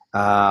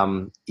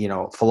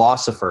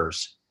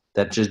philosophers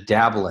that just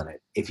dabble in it.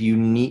 If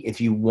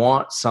you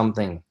want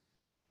something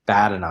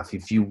bad enough,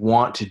 if you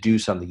want to do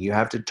something, you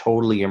have to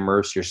totally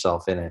immerse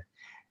yourself in it.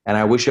 And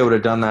I wish I would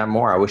have done that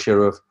more. I wish I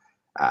would have,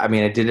 I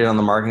did it on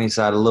the marketing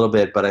side a little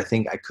bit, but I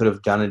think I could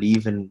have done it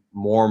even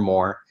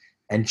more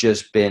and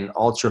just been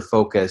ultra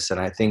focused. And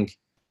I think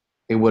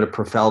it would have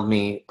propelled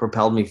me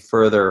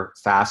further,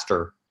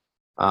 faster.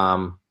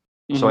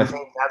 So I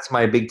think that's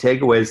my big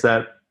takeaway is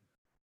that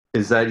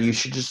you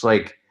should just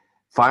like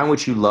find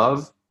what you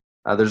love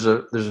There's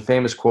a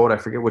famous quote. I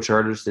forget which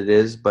artist it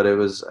is, but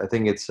I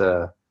think it's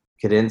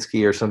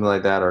Kandinsky or something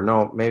like that. Or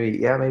no, maybe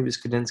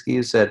it's Kandinsky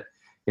who said,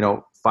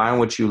 find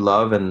what you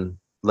love and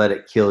let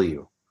it kill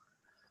you.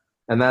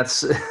 And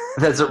that's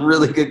that's a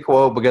really good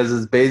quote, because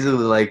it's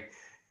basically like,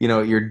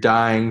 you're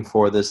dying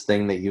for this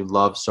thing that you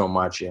love so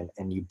much,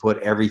 and you put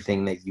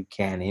everything that you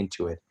can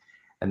into it.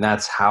 And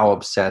that's how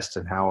obsessed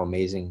and how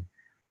amazing,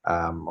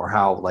 or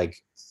how like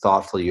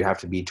thoughtful you have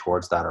to be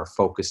towards that, or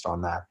focused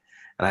on that.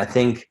 And I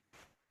think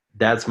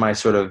that's my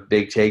sort of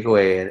big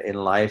takeaway in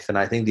life. And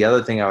I think the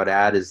other thing I would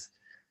add is,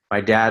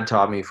 my dad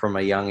taught me from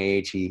a young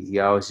age. He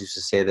always used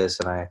to say this,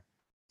 and I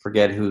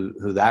forget who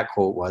that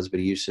quote was, but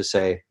he used to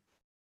say,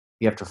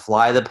 you have to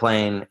fly the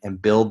plane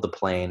and build the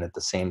plane at the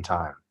same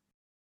time.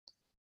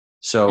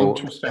 So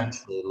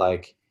essentially,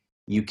 like,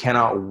 you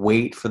cannot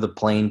wait for the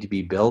plane to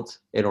be built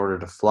in order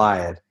to fly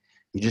it.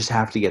 You just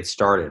have to get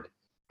started,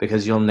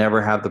 because you'll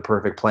never have the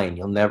perfect plane.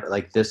 You'll never,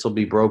 like, this will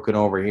be broken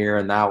over here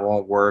and that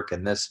won't work,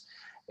 and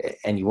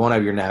you won't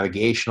have your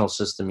navigational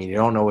system, and you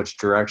don't know which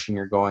direction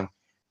you're going.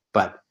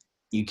 But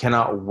you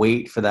cannot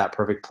wait for that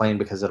perfect plane,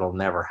 because it'll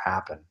never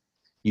happen.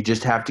 You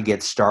just have to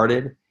get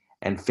started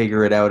and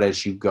figure it out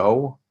as you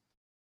go.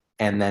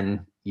 And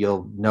then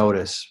you'll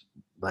notice,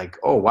 like,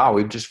 oh, wow,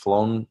 we've just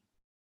flown,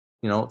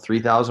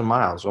 3,000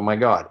 miles. Oh my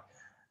God.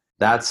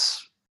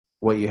 That's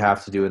what you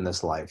have to do in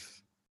this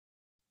life.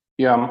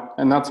 Yeah.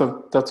 And that's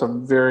an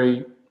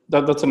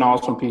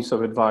awesome piece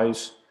of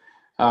advice.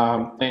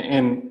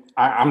 And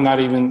I'm not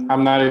even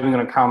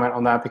going to comment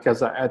on that,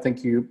 because I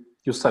think you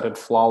said it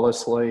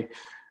flawlessly.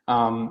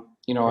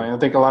 I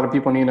think a lot of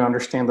people need to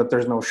understand that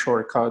there's no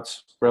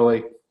shortcuts,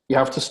 really. You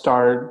have to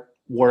start,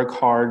 work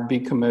hard, be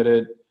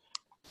committed,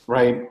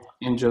 right?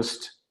 And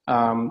just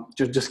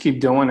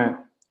keep doing it.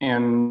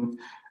 And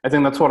I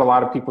think that's what a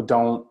lot of people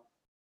don't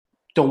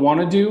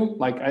want to do.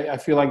 Like, I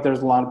feel like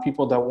there's a lot of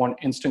people that want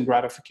instant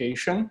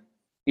gratification,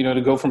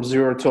 to go from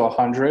 0 to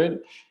 100.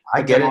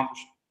 I get it.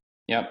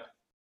 Yep.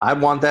 I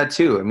want that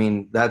too. I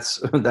mean, that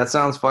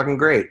sounds fucking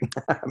great.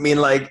 I mean,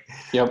 like,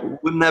 yep.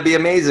 Wouldn't that be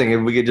amazing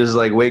if we could just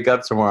like wake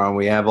up tomorrow and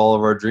we have all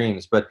of our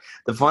dreams? But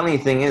the funny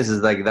thing is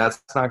like,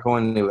 that's not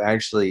going to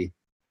actually,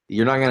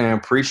 you're not going to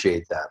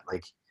appreciate that.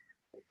 Like,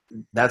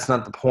 that's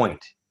not the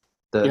point.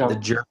 The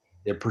journey,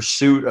 the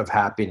pursuit of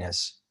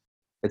happiness.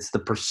 It's the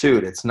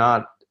pursuit. It's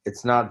not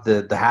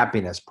the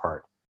happiness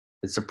part.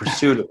 It's the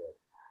pursuit of it.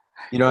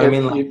 You know what I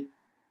mean? Like,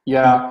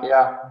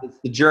 it's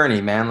the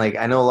journey, man. Like,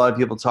 I know a lot of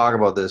people talk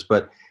about this,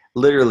 but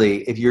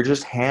literally, if you're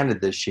just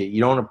handed this shit,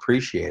 you don't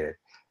appreciate it.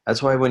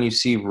 That's why when you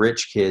see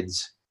rich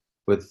kids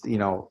with,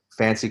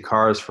 fancy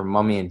cars from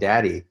mommy and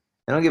daddy,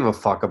 they don't give a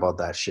fuck about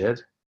that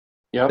shit.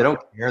 Yep. They don't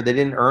care. They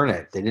didn't earn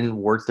it. They didn't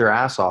work their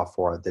ass off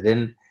for it. They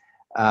didn't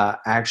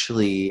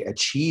actually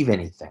achieve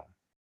anything.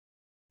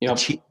 Yep.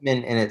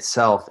 Achievement in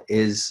itself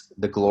is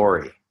the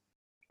glory.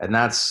 And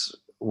that's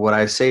what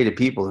I say to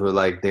people who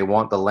like, they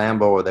want the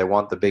Lambo or they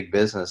want the big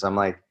business. I'm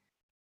like,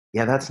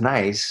 yeah, that's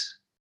nice.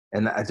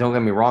 And don't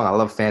get me wrong, I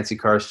love fancy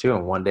cars too.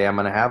 And one day I'm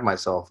going to have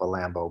myself a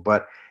Lambo.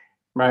 But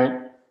right,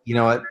 you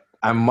know what?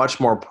 I'm much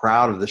more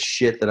proud of the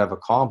shit that I've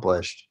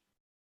accomplished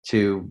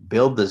to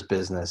build this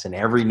business, and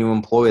every new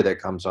employee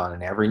that comes on,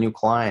 and every new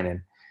client.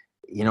 And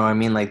you know what I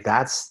mean? Like,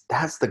 that's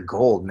the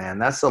gold, man.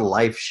 That's the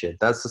life shit.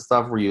 That's the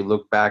stuff where you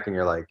look back and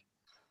you're like,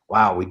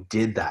 wow, we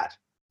did that.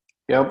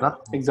 Yep,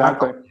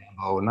 exactly.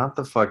 Not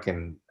the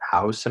fucking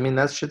house. I mean,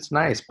 that shit's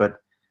nice, but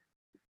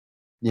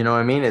you know what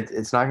I mean?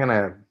 It's not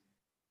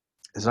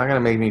gonna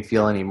make me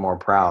feel any more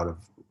proud of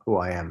who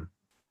I am.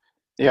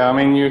 Yeah, I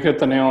mean, you hit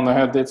the nail on the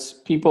head. It's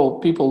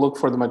people look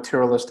for the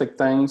materialistic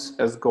things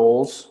as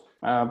goals,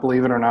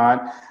 believe it or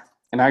not.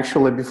 And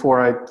actually, before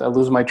I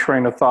lose my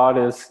train of thought,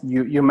 is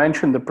you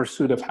mentioned The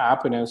Pursuit of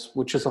Happiness,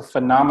 which is a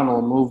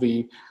phenomenal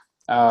movie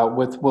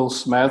with Will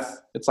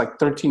Smith. It's like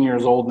 13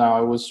 years old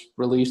now. It was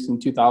released in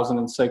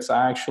 2006.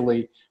 I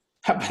actually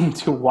happened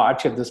to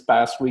watch it this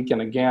past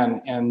weekend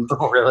again. And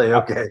oh, really?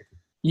 Okay.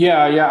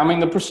 Yeah. I mean,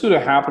 The Pursuit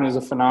of Happiness is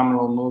a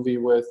phenomenal movie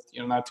with,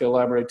 not to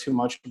elaborate too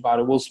much about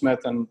it, Will Smith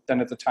and then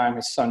at the time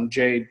his son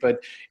Jade.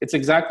 But it's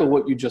exactly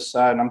what you just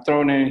said. And I'm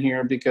throwing it in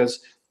here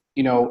because,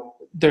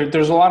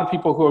 there's a lot of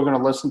people who are going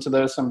to listen to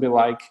this and be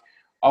like,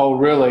 oh,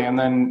 really? And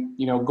then,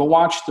 go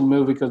watch the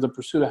movie, because The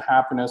Pursuit of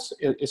Happiness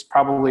is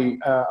probably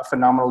a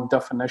phenomenal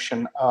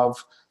definition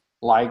of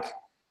like,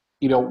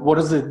 what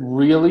does it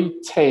really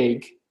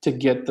take to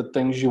get the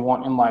things you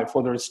want in life,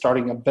 whether it's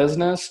starting a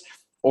business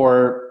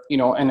or,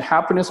 and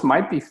happiness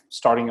might be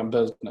starting a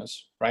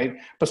business, right?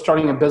 But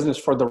starting a business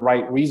for the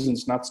right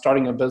reasons, not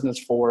starting a business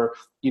for,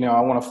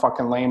 I want a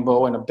fucking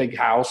Lambo and a big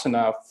house and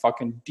a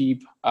fucking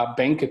deep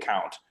bank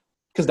account.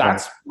 Because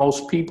that's right.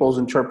 Most people's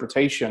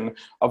interpretation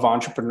of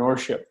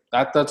entrepreneurship.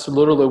 That's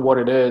literally what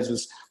it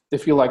is they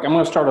feel like, I'm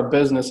going to start a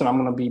business and I'm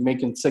going to be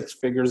making 6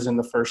 figures in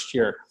the first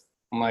year.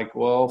 I'm like,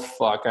 well,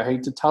 fuck, I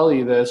hate to tell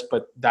you this,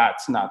 but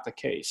that's not the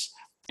case.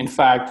 In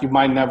fact, you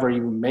might never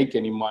even make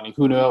any money.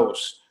 Who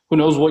knows? Who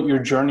knows what your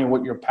journey,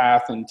 what your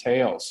path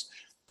entails?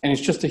 And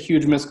it's just a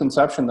huge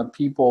misconception that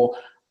people,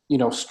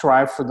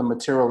 strive for the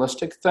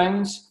materialistic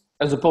things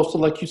as opposed to,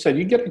 like you said,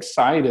 you get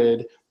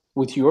excited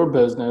with your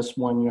business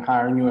when you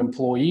hire a new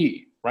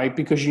employee, right?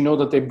 Because you know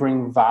that they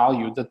bring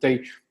value, that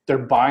they're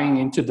buying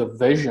into the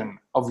vision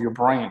of your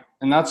brand.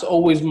 And that's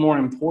always more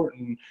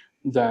important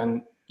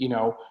than,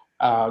 the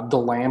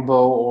Lambo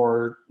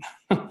or,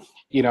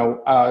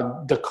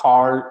 the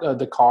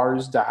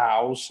cars, the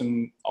house,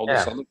 and all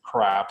this Yeah. other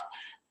crap.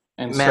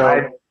 And Man,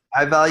 so,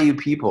 I value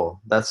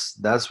people.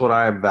 That's what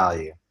I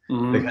value,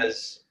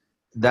 because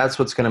that's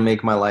what's going to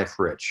make my life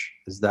rich,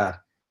 is that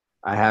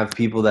I have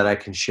people that I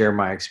can share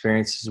my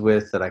experiences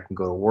with, that I can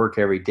go to work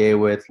every day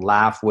with,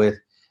 laugh with,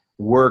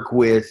 work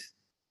with,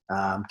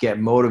 get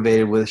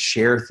motivated with,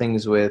 share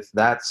things with.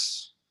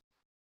 That's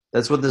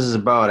what this is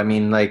about. I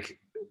mean, like,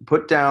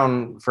 put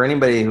down, for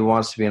anybody who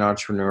wants to be an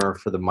entrepreneur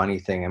for the money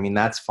thing, I mean,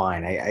 that's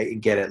fine. I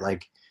get it.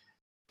 Like,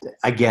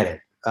 I get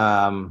it.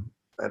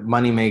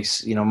 Money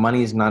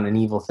is not an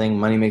evil thing.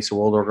 Money makes the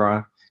world go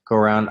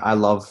around. I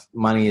love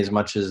money as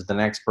much as the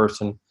next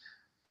person,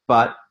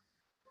 but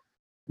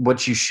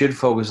what you should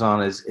focus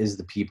on is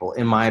the people,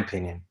 in my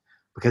opinion,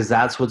 because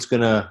that's what's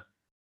going to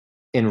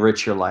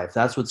enrich your life.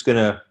 That's what's going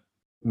to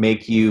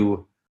make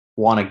you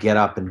want to get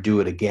up and do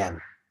it again,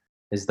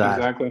 is that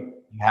exactly. you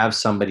have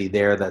somebody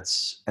there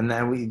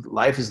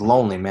life is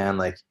lonely, man.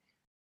 Like,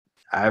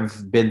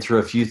 I've been through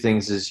a few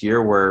things this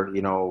year where,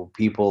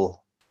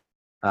 people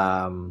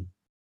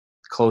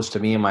close to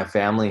me and my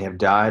family have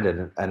died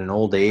at an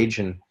old age,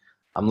 and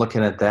I'm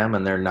looking at them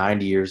and they're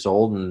 90 years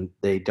old and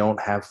they don't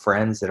have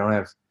friends.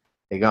 All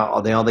they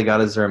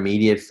got is their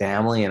immediate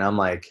family. And I'm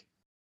like,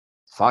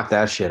 fuck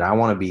that shit. I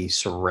want to be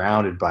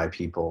surrounded by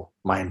people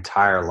my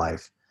entire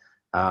life.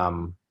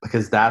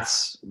 Because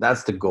that's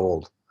the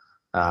gold.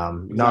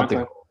 Not the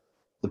gold.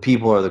 The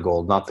people are the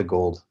gold, not the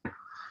gold.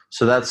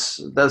 So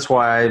that's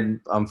why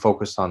I'm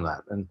focused on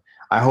that. And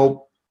I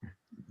hope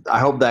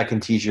that can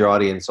teach your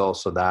audience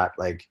also that,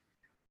 like,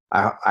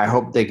 I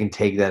hope they can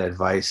take that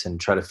advice and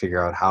try to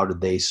figure out how do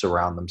they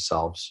surround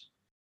themselves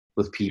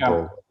with people.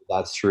 Yeah.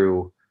 That's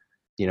through,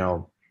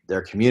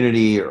 their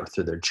community, or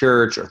through their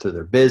church, or through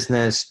their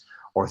business,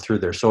 or through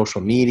their social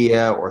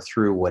media, or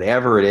through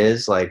whatever it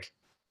is. Like,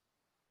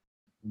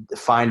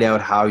 find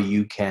out how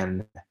you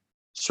can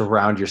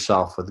surround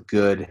yourself with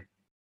good,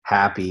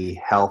 happy,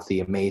 healthy,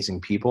 amazing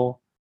people,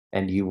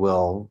 and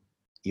you'll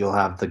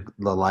have the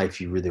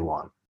life you really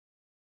want.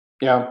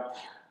 Yeah.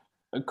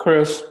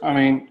 Chris, I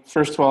mean,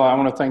 first of all, I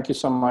want to thank you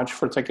so much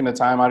for taking the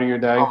time out of your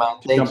day. Oh, man,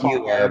 thank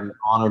you. I'm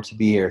honored to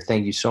be here.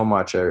 Thank you so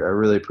much. I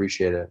really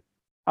appreciate it.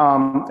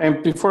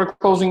 And before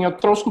closing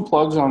up, throw some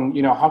plugs on,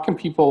 how can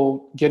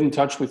people get in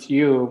touch with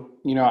you,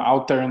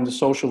 out there in the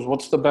socials?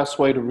 What's the best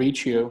way to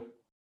reach you?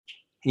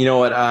 You know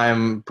what?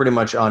 I'm pretty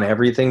much on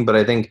everything, but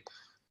I think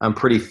I'm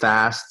pretty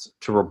fast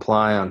to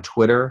reply on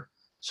Twitter.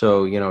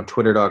 So,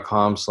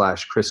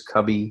 twitter.com/Chris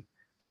Cubby,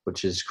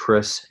 which is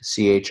Chris,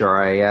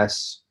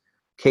 CHRIS,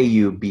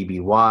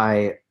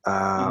 KUBBY,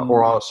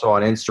 or also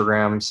on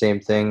Instagram, same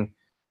thing.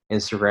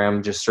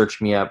 Instagram, just search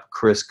me up,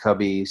 Chris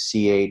Cubby,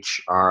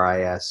 CHRISKUBBY.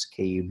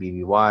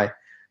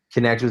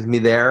 Connect with me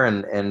there,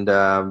 and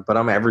but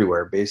I'm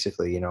everywhere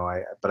basically.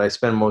 But I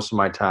spend most of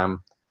my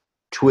time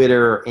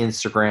Twitter,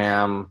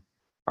 Instagram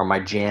are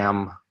my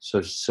jam.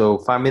 So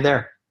find me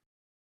there.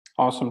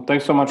 Awesome.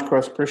 Thanks so much,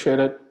 Chris. Appreciate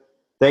it.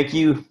 Thank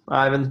you,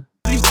 Ivan.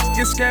 These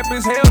niggas scap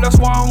as hell, that's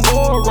why I don't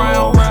go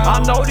around.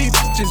 I know these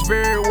bitches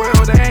very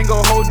well, they ain't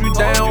gon' hold you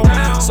down.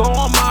 So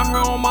I'm out here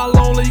on my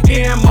lonely,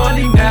 getting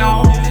money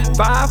now.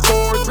 5,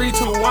 4, 3,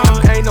 2,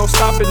 1, ain't no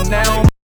stopping now.